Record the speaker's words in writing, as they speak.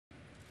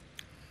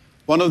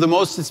One of the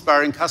most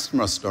inspiring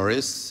customer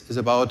stories is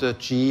about a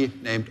G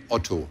named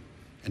Otto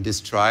and his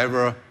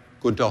driver,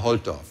 Gunther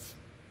Holtdorf.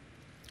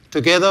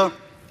 Together,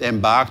 they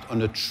embarked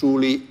on a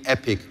truly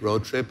epic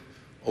road trip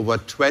over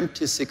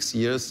 26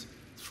 years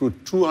through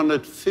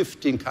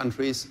 215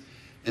 countries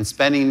and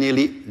spanning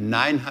nearly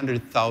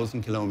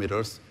 900,000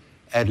 kilometers,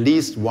 at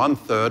least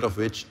 1/3 of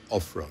which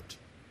off-road.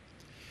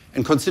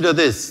 And consider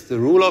this, the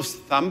rule of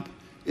thumb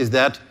is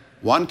that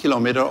 1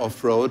 kilometer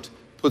off-road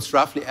puts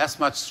roughly as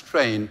much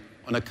strain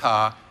on a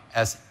car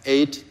as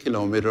 8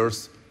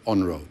 kilometers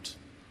on-road.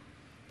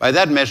 By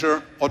that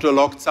measure, Otto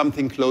logged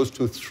something close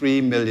to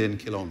 3 million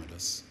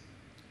kilometers.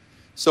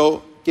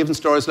 So, given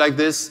stories like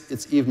this,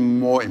 it's even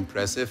more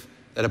impressive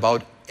that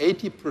about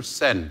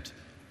 80%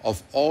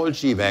 of all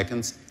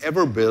G-Wagons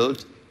ever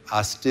built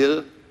are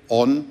still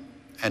on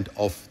and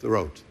off the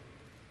road.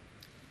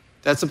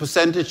 That's a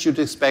percentage you'd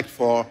expect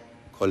for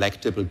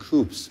collectible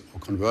coupes or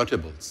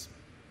convertibles.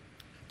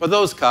 But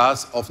those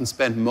cars often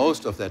spend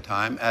most of their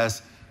time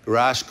as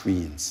garage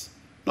queens,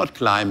 not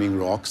climbing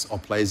rocks or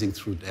blazing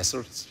through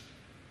deserts.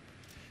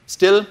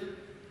 Still,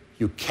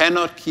 you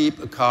cannot keep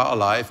a car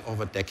alive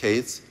over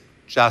decades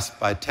just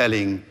by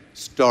telling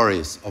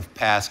stories of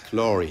past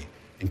glory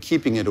and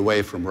keeping it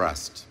away from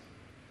rust.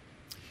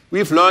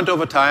 We've learned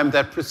over time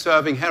that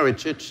preserving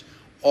heritage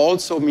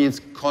also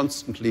means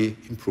constantly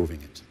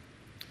improving it.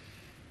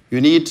 You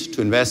need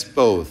to invest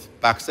both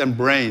bucks and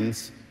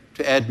brains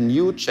to add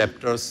new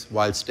chapters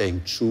while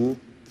staying true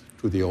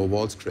to the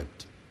overall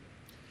script.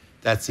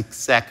 That's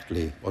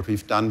exactly what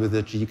we've done with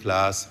the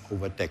G-Class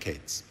over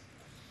decades.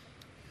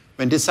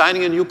 When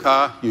designing a new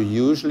car, you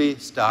usually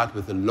start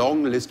with a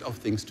long list of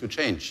things to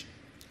change.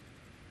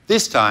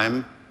 This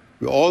time,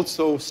 we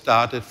also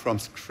started from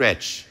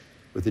scratch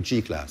with the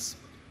G-Class.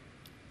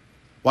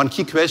 One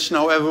key question,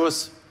 however,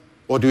 was,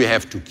 what do we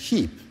have to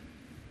keep?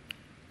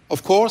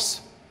 Of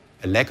course,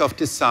 a lack of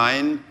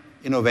design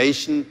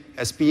innovation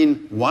has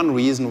been one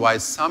reason why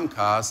some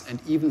cars and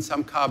even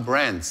some car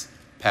brands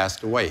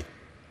passed away.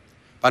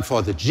 But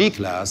for the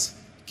G-Class,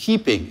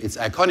 keeping its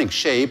iconic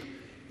shape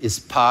is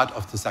part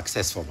of the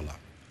success formula.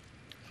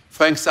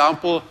 For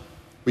example,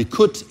 we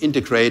could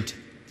integrate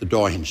the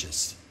door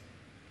hinges,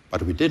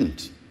 but we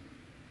didn't.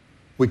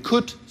 We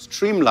could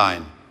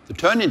streamline the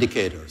turn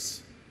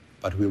indicators,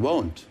 but we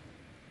won't.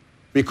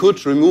 We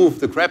could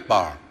remove the grab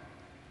bar,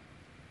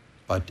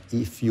 but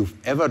if you've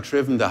ever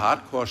driven the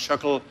hardcore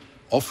Schöckl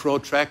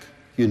off-road track,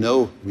 you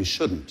know we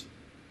shouldn't.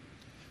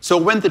 So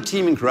when the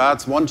team in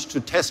Graz wanted to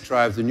test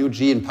drive the new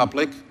G in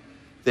public,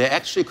 they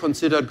actually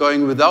considered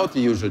going without the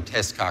usual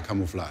test car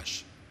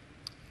camouflage.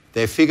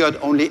 They figured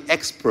only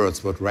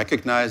experts would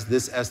recognize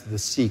this as the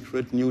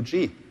secret new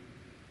G.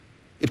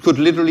 It could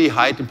literally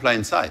hide in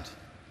plain sight.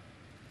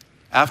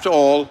 After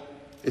all,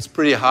 it's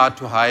pretty hard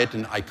to hide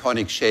an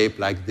iconic shape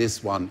like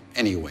this one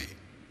anyway.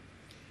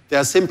 There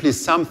are simply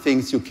some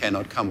things you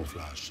cannot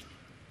camouflage.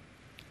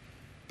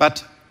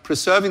 But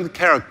preserving the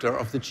character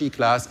of the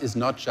G-Class is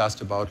not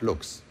just about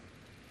looks.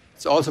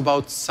 It's also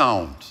about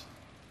sound.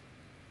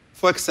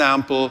 For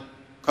example,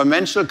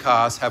 conventional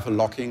cars have a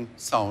locking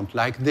sound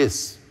like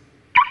this.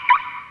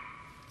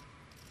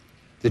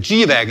 The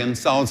G-Wagon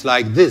sounds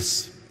like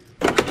this.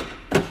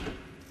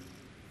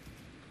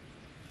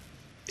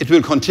 It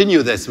will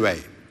continue this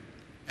way.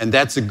 And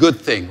that's a good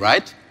thing,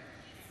 right?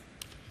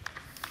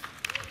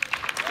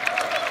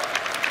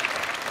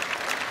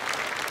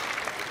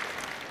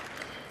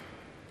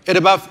 Yet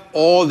above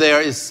all,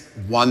 there is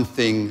one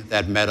thing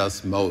that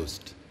matters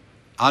most: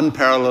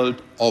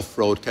 unparalleled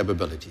off-road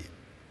capability.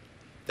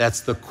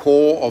 That's the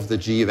core of the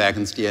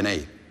G-Wagon's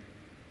DNA.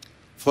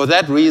 For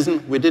that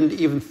reason, we didn't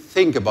even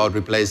think about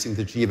replacing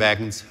the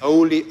G-Wagon's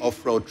holy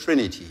off-road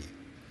trinity: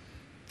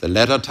 the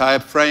ladder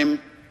type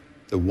frame,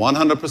 the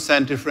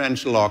 100%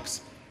 differential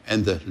locks,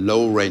 and the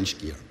low-range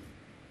gear.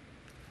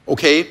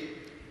 Okay,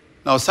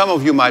 now some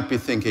of you might be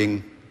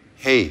thinking,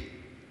 hey,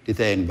 did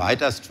they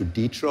invite us to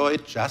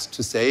Detroit just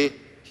to say,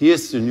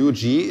 here's the new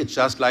G, it's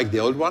just like the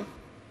old one?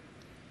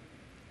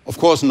 Of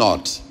course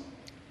not.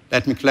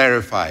 Let me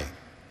clarify.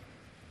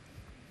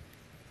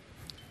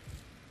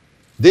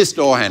 This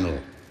door handle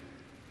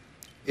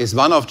is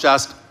one of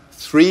just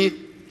 3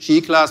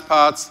 G-Class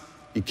parts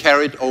we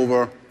carried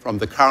over from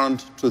the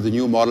current to the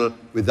new model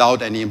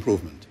without any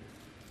improvement.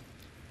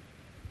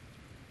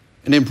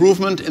 An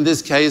improvement in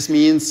this case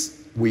means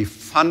we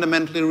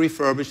fundamentally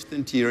refurbished the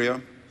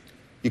interior.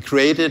 We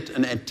created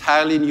an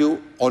entirely new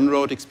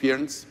on-road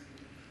experience.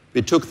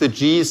 We took the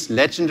G's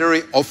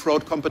legendary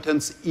off-road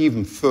competence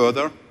even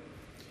further.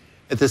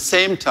 At the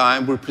same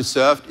time, we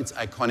preserved its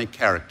iconic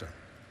character.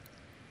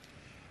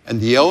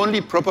 And the only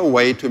proper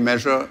way to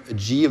measure a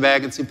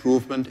G-Wagon's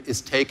improvement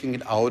is taking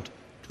it out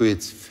to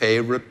its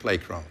favorite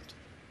playground,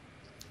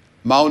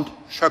 Mount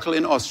Schöckl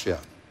in Austria.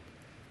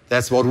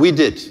 That's what we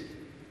did.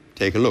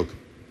 Take a look.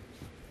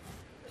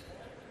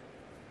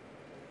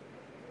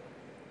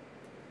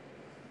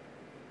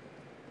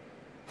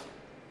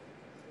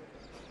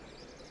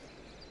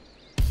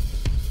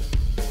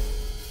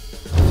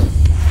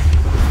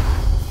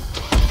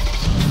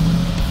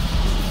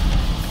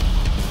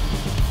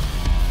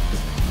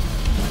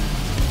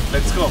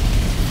 Let's go.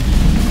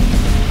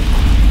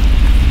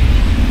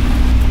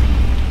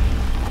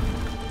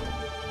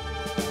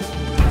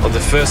 On the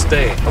first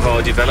day of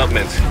our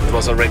development, it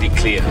was already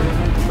clear.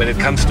 When it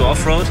comes to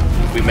off-road,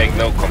 we make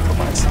no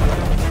compromise.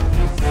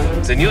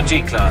 The new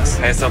G-Class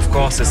has of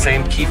course the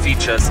same key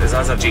features as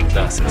other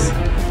G-Classes.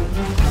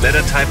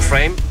 Leather-type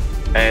frame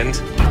and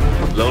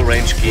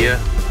low-range gear,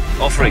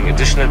 offering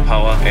additional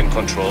power and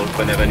control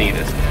whenever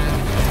needed.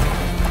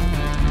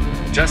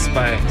 Just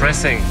by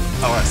pressing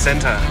our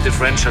center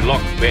differential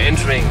lock, we're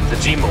entering the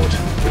G mode,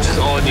 which is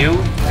all new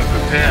and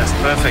prepares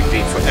perfectly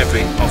for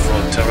every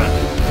off-road terrain.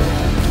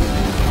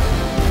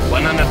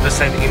 100%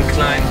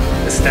 incline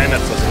is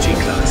standard for the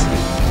G-Class,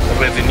 but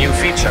we have a new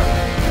feature,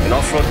 an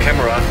off-road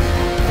camera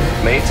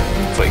made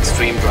for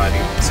extreme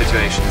driving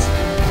situations.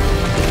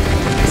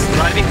 It's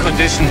driving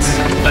conditions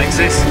like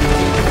this,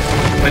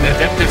 when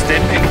adaptive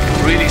damping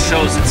really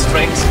shows its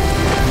strength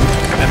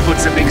and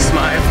puts a big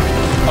smile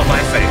on my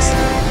face.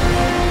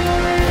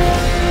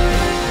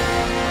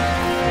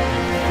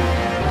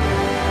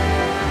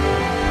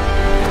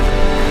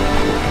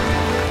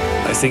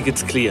 I think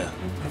it's clear.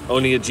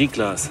 Only a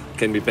G-Class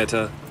can be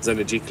better than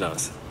a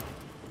G-Class.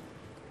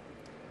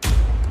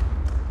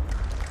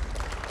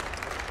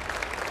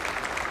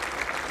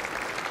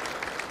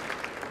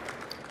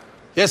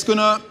 Yes,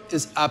 Gunnar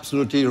is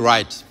absolutely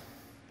right.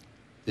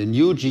 The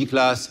new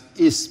G-Class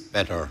is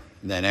better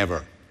than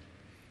ever.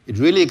 It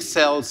really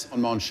excels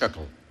on Mount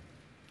Schöckel.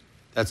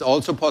 That's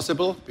also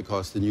possible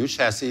because the new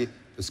chassis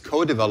was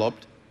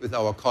co-developed with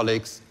our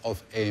colleagues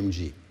of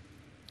AMG.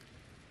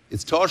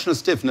 Its torsional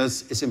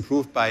stiffness is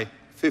improved by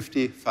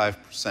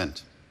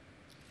 55%.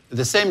 At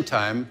the same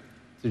time,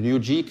 the new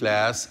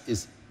G-Class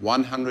is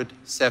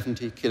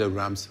 170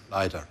 kilograms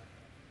lighter.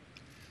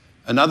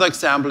 Another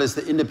example is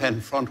the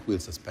independent front wheel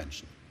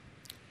suspension.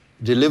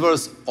 It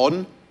delivers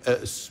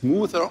a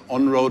smoother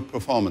on-road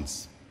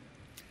performance.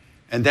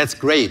 And that's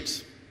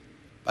great,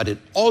 but it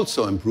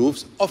also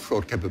improves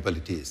off-road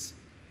capabilities.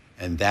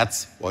 And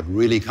that's what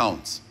really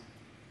counts.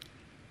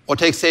 Or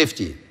take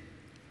safety.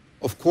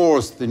 Of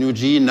course, the new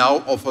G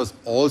now offers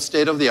all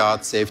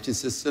state-of-the-art safety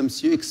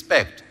systems you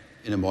expect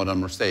in a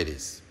modern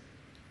Mercedes.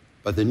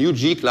 But the new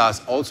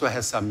G-Class also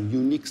has some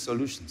unique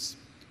solutions.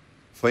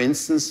 For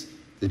instance,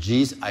 the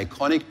G's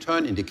iconic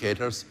turn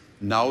indicators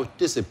now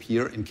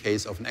disappear in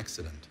case of an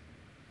accident.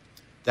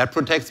 That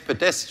protects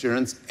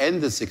pedestrians and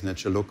the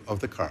signature look of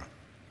the car.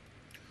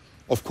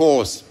 Of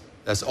course,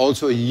 there's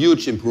also a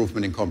huge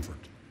improvement in comfort.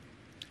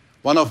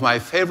 One of my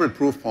favorite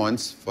proof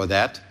points for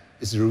that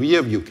is the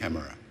rear view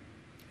camera.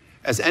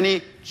 As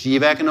any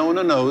G-Wagon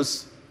owner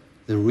knows,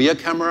 the rear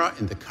camera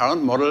in the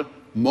current model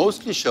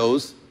mostly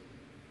shows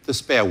the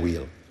spare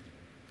wheel.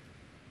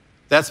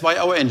 That's why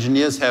our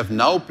engineers have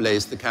now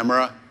placed the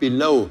camera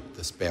below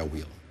the spare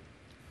wheel.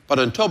 But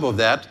on top of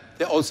that,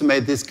 they also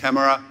made this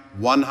camera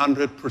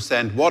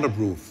 100%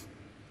 waterproof,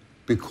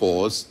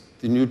 because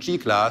the new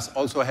G-Class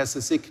also has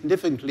a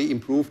significantly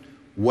improved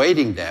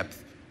wading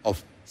depth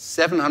of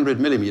 700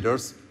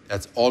 millimeters,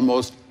 that's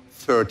almost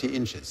 30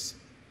 inches.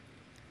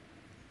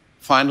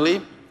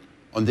 Finally,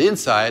 on the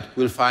inside,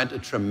 we'll find a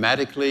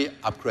dramatically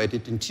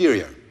upgraded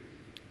interior.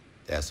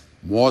 There's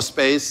more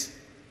space,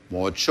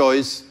 more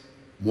choice,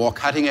 more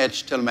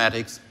cutting-edge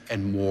telematics,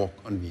 and more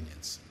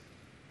convenience.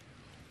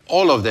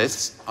 All of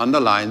this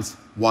underlines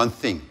one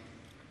thing.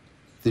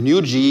 The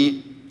new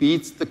G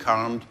beats the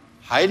current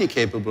highly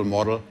capable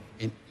model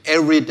in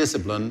every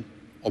discipline,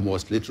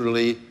 almost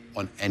literally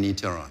on any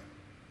terrain.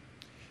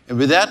 And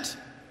with that,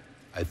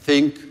 I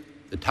think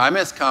the time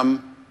has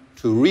come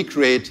to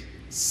recreate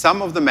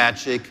some of the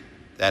magic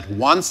that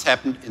once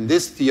happened in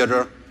this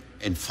theater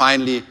and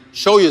finally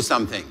show you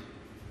something.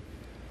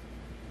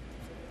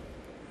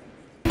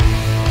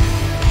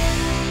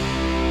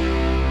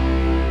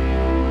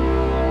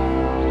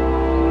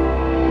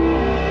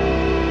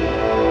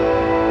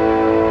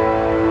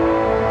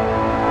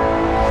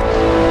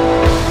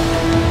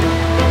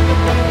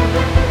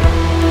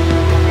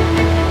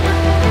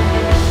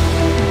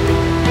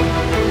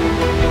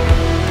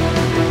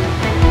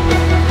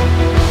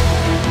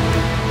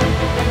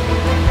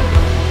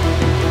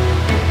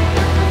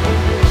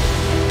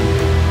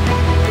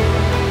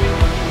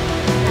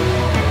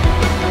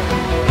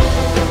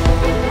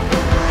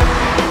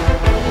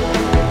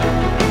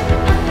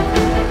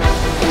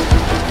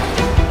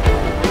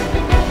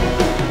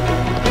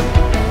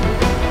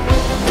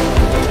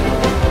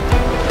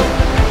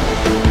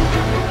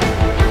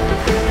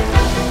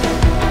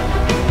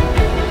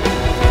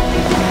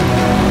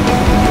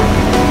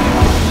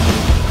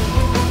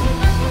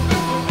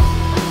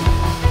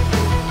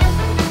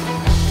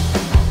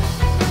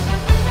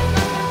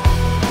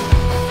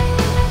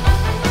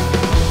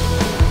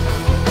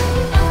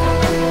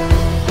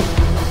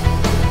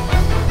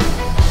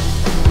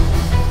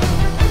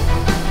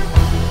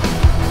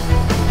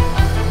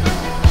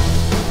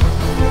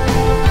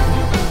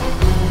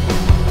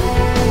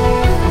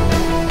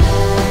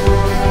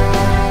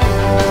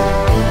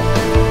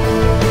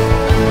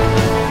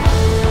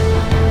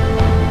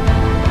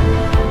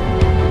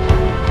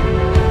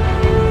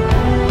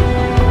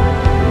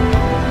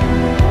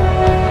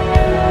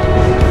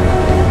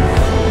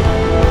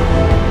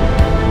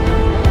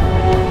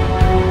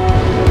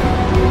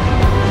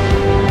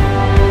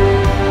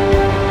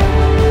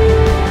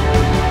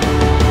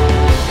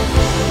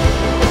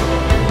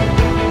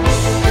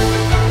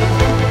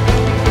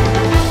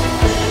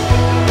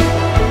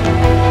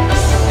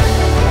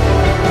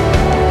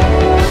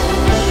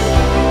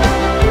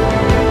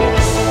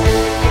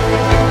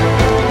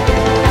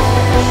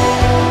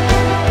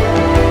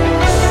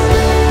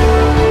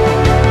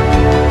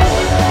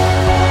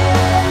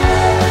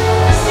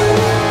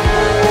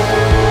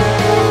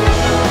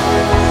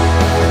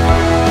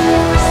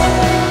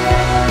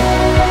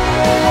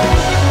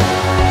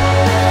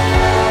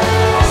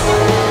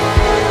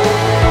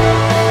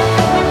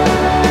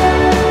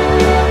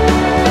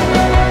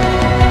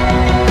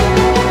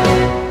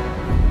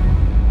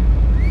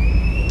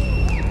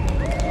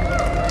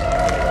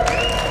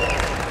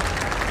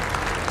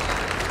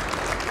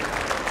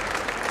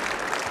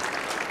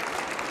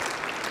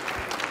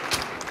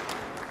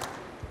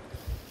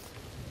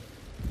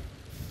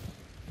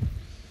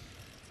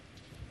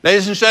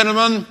 Ladies and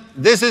gentlemen,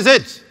 this is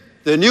it,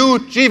 the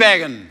new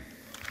G-Wagon.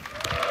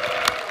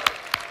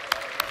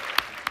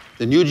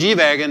 The new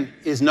G-Wagon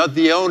is not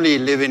the only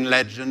living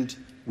legend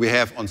we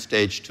have on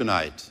stage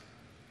tonight.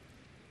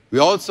 We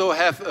also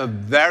have a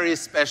very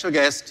special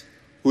guest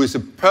who is a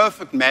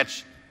perfect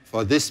match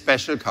for this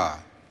special car.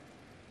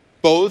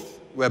 Both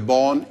were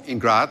born in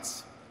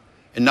Graz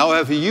and now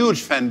have a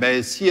huge fan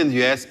base here in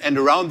the US and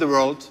around the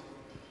world.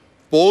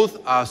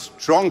 Both are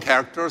strong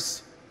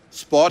characters,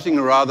 sporting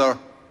a rather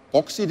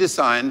boxy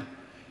design,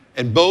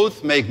 and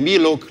both make me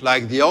look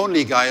like the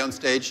only guy on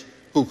stage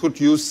who could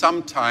use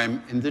some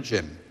time in the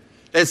gym.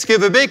 Let's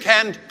give a big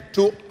hand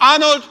to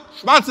Arnold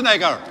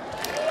Schwarzenegger.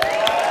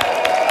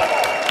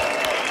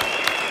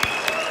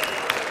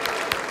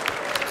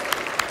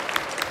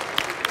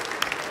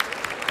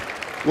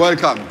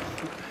 Welcome.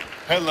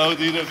 Hello,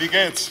 Dieter. Wie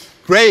geht's?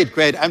 Great,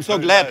 great. I'm so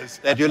glad nice.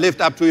 that you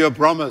lived up to your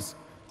promise.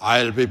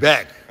 I'll be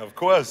back. Of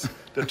course.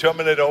 The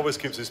Terminator always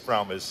keeps his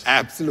promise.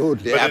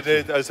 Absolutely. But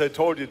as I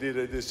told you, Dieter,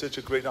 it is such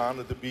a great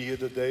honor to be here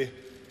today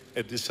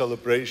at this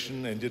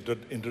celebration and the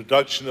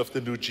introduction of the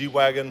new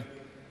G-Wagon,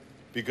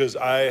 because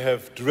I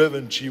have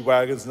driven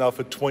G-Wagons now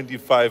for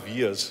 25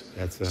 years.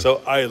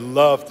 So I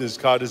love this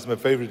car. This is my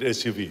favorite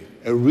SUV.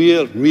 A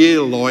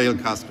real loyal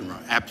customer.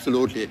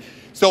 Absolutely.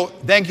 So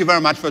thank you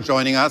very much for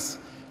joining us.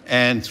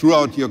 And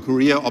throughout your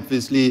career,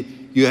 obviously,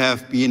 you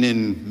have been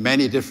in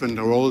many different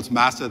roles,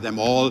 mastered them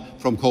all,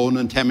 from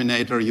Conan,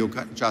 Terminator, you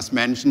just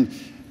mentioned,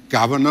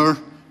 governor,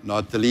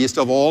 not the least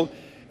of all.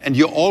 And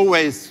you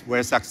always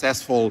were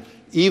successful,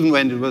 even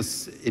when it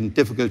was in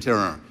difficult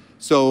terrain.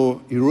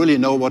 So you really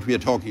know what we are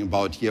talking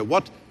about here.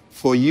 What,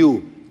 for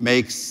you,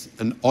 makes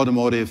an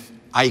automotive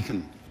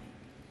icon?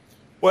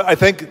 Well, I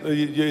think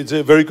it's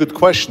a very good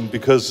question,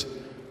 because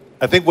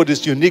I think what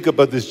is unique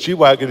about this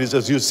G-Wagon is,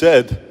 as you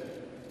said,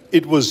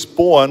 it was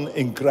born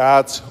in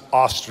Graz,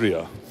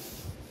 Austria,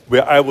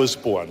 where I was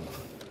born,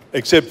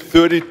 except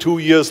 32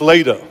 years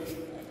later.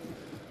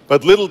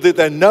 But little did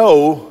I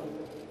know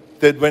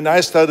that when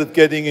I started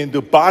getting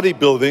into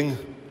bodybuilding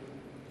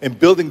and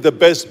building the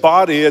best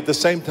body, at the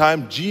same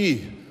time,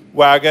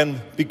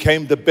 G-Wagon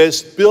became the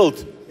best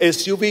built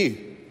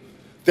SUV.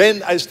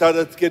 Then I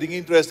started getting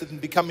interested in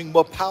becoming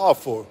more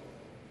powerful.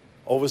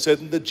 All of a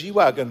sudden, the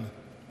G-Wagon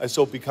I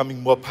saw becoming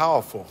more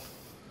powerful.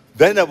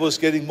 Then I was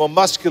getting more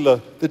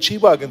muscular. The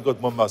G-Wagon got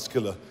more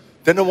muscular.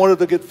 Then I wanted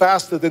to get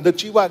faster. Then the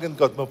G-Wagon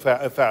got more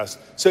fast.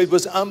 So it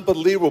was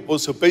unbelievable.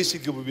 So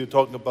basically what we're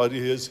talking about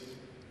here is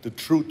the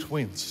true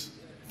twins.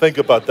 Think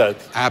about that.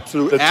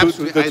 Absolutely.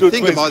 Absolutely. I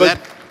think twins. About that.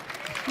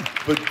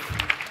 But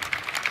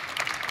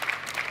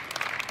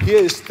here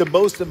is the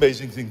most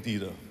amazing thing,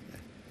 Dieter,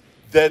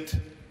 that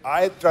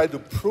I try to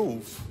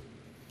prove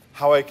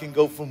how I can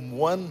go from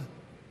one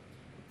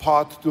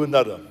part to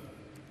another.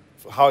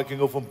 How I can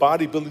go from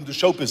bodybuilding to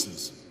show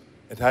business,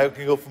 and how I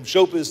can go from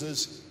show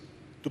business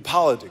to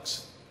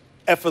politics,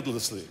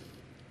 effortlessly.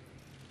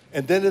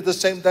 And then at the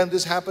same time,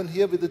 this happened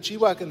here with the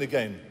G-Wagon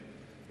again.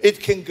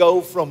 It can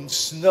go from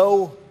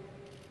snow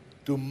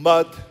to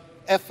mud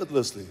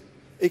effortlessly.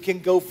 It can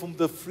go from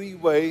the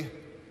freeway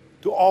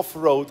to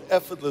off-road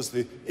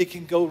effortlessly. It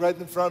can go right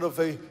in front of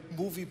a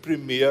movie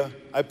premiere.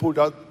 I pulled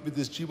out with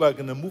this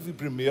G-Wagon a movie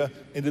premiere,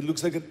 and it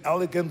looks like an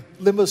elegant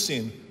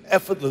limousine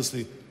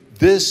effortlessly.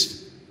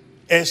 This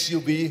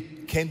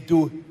SUV can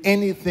do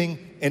anything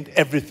and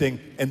everything,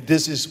 and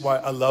this is why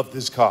I love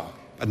this car.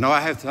 But now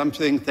I have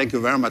something, thank you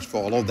very much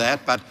for all of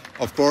that, but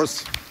of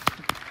course,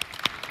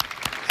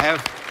 I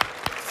have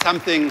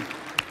something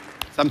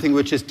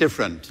which is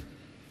different.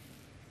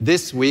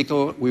 This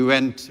vehicle,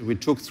 we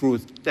took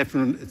through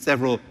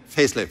several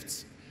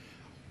facelifts.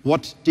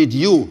 What did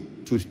you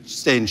to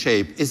stay in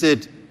shape? Is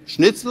it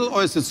schnitzel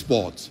or is it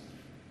sport?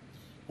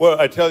 Well,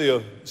 I tell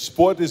you,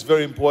 sport is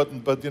very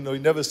important, but you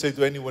never say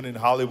to anyone in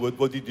Hollywood,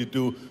 what did you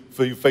do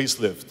for your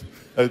facelift?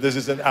 This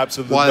is an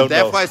absolute no-no. Well,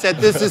 therefore I said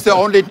this is the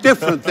only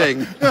different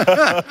thing.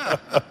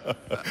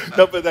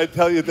 No, but I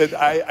tell you that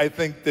I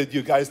think that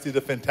you guys did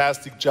a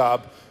fantastic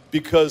job,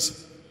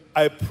 because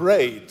I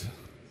prayed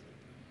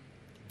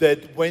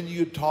that when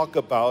you talk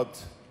about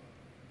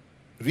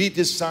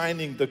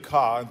redesigning the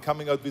car and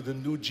coming out with a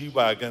new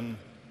G-Wagon,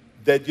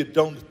 that you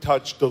don't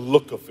touch the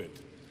look of it.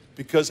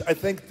 Because I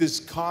think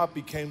this car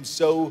became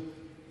so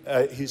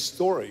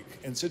historic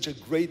and such a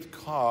great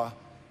car,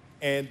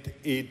 and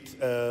it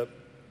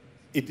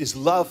is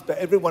loved by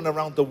everyone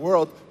around the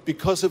world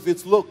because of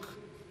its look.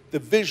 The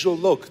visual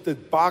look, the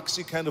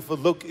boxy kind of a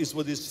look is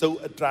what is so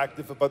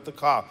attractive about the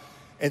car.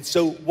 And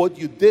so what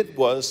you did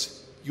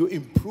was you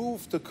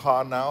improved the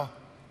car now,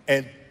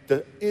 and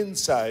the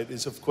inside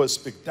is of course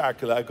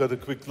spectacular. I got a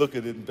quick look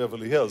at it in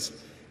Beverly Hills.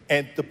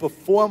 And the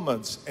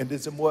performance, and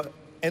it's a more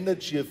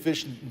energy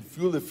efficient and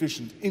fuel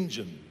efficient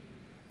engine,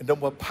 and a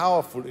more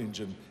powerful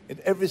engine, and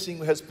everything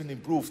has been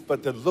improved,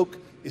 but the look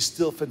is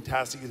still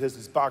fantastic. It has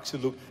this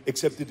boxy look,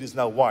 except it is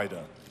now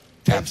wider.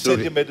 10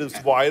 centimeters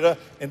wider,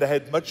 and I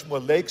had much more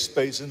leg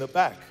space in the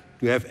back.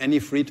 Do you have any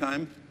free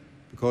time?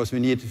 Because we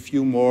need a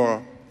few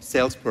more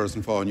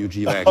salesperson for our new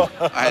G-Wagon.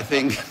 I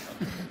think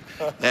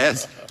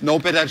there's no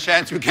better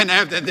chance we can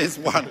have than this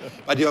one.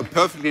 But you're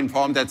perfectly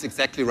informed, that's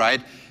exactly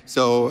right.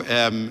 So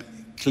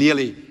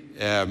clearly,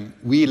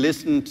 we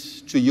listened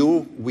to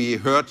you, we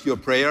heard your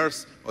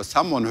prayers, or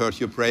someone heard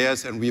your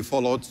prayers, and we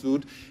followed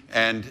suit.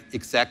 And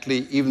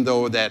exactly, even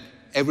though that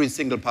every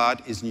single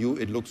part is new,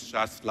 it looks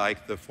just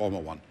like the former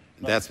one.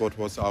 And that's what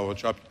was our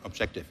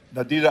objective.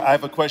 Now, Dieter, I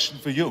have a question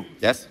for you.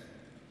 Yes?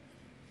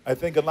 I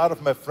think a lot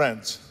of my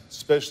friends,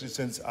 especially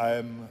since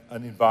I'm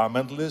an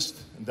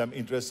environmentalist and I'm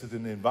interested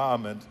in the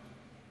environment,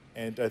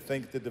 and I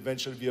think that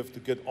eventually we have to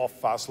get off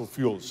fossil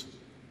fuels.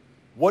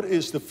 What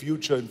is the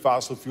future in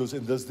fossil fuels,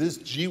 and does this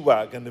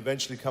G-Wagon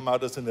eventually come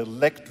out as an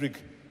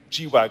electric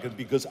G-Wagon?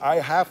 Because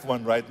I have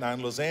one right now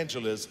in Los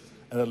Angeles,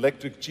 an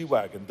electric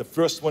G-Wagon, the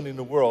first one in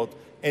the world,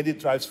 and it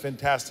drives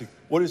fantastic.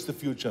 What is the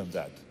future on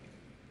that?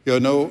 You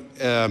know,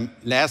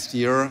 last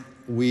year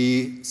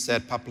we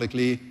said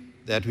publicly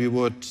that we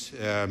would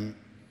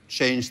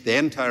change the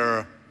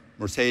entire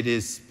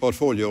Mercedes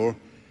portfolio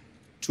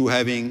to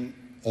having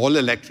all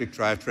electric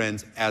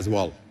drivetrains as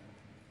well.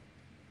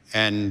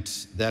 And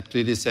that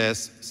clearly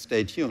says,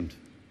 stay tuned.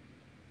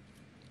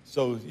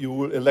 So you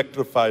will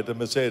electrify the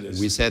Mercedes?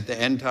 We said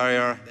the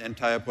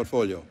entire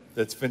portfolio.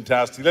 That's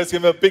fantastic. Let's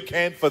give him a big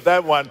hand for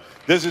that one.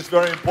 This is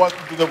very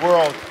important to the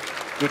world,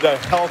 to the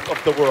health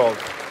of the world.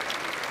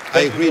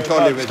 I agree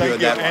totally with you on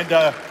that one.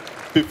 And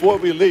before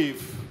we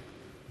leave,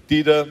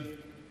 Dieter,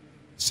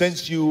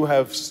 since you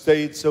have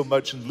stayed so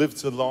much and lived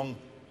so long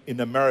in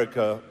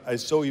America, I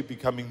saw you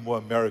becoming more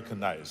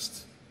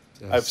Americanized.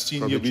 That's I've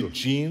seen you with true.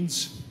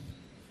 jeans.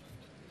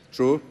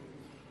 True.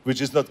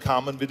 Which is not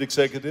common with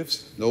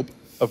executives. Nope.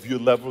 Of your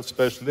level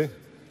especially.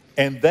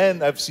 And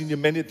then I've seen you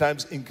many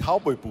times in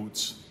cowboy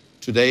boots.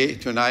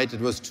 Tonight it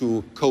was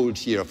too cold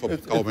here for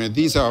cowboy.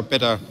 These are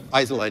better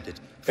isolated.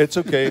 It's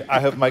okay, I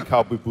have my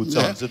cowboy boots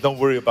on, so don't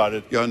worry about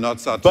it. You're not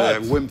such a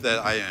wimp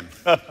that I am.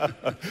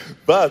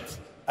 But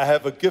I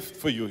have a gift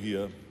for you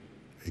here.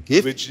 A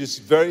gift? Which is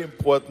very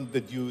important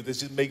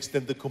that makes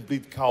then the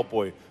complete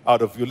cowboy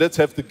out of you. Let's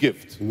have the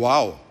gift.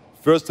 Wow.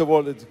 First of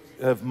all, let's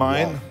have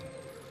mine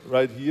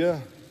right here.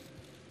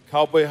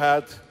 Cowboy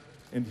hat,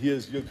 and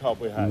here's your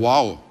cowboy hat.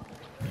 Wow.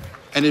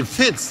 And it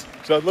fits.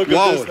 So look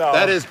at this now.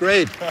 That is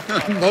great.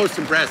 Most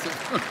impressive.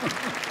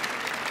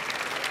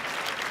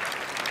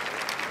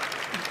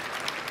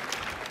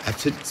 That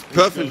fits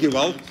perfectly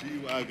well.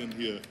 G-Wagon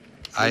here.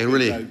 I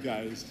really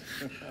guys.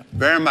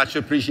 very much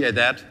appreciate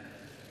that.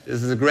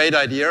 This is a great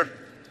idea.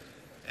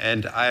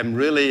 And I'm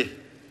really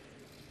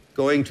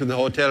going to the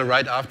hotel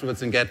right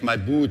afterwards and get my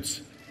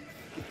boots.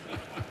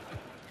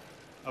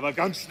 Aber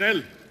ganz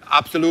schnell.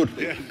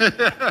 Absolutely.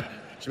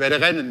 Ich werde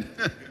rennen.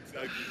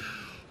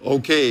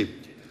 Okay.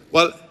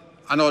 Well,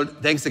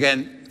 Arnold, thanks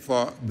again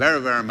for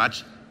very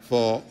much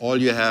for all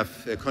you have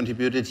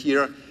contributed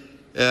here.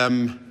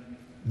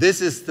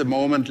 This is the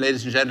moment,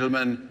 ladies and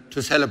gentlemen,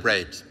 to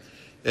celebrate.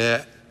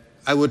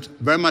 I would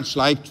very much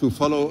like to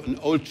follow an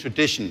old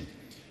tradition,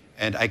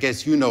 and I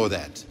guess you know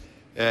that.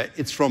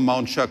 It's from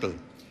Mount Schöckel.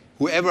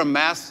 Whoever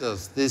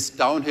masters this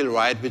downhill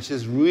ride, which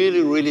is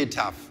really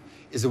tough,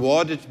 is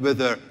awarded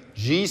with a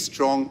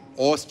G-strong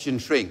Austrian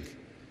drink,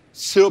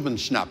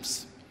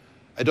 Sirbenschnaps.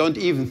 I don't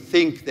even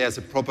think there's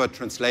a proper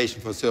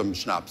translation for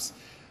Sirbenschnaps.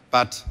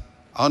 But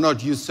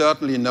Arnold, you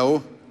certainly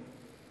know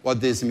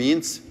what this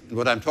means and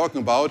what I'm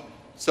talking about.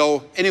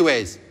 So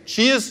anyways,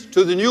 cheers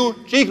to the new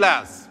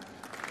G-Class.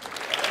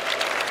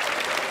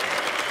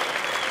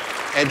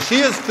 And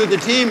cheers to the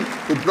team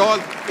who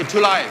brought it to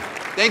life.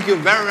 Thank you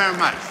very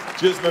much.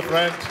 Cheers, my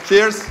friend.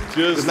 Cheers.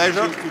 Cheers. With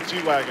pleasure. Cheers to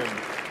G-Wagon.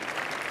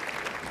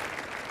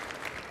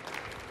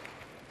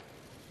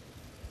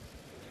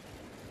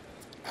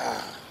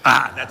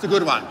 That's a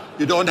good one.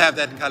 You don't have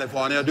that in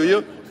California, do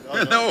you?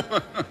 No.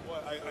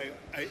 Well,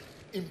 I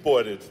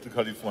import it to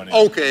California.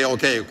 Okay.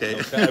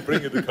 I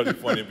bring it to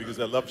California because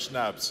I love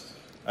schnapps.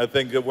 I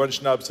think one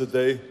schnapps a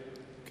day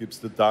keeps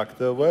the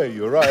doctor away.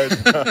 You're right.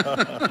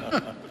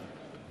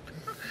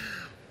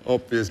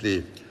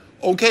 Obviously.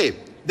 Okay.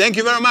 Thank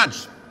you very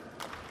much.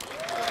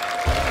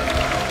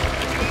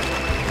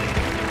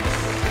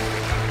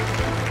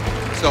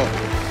 So.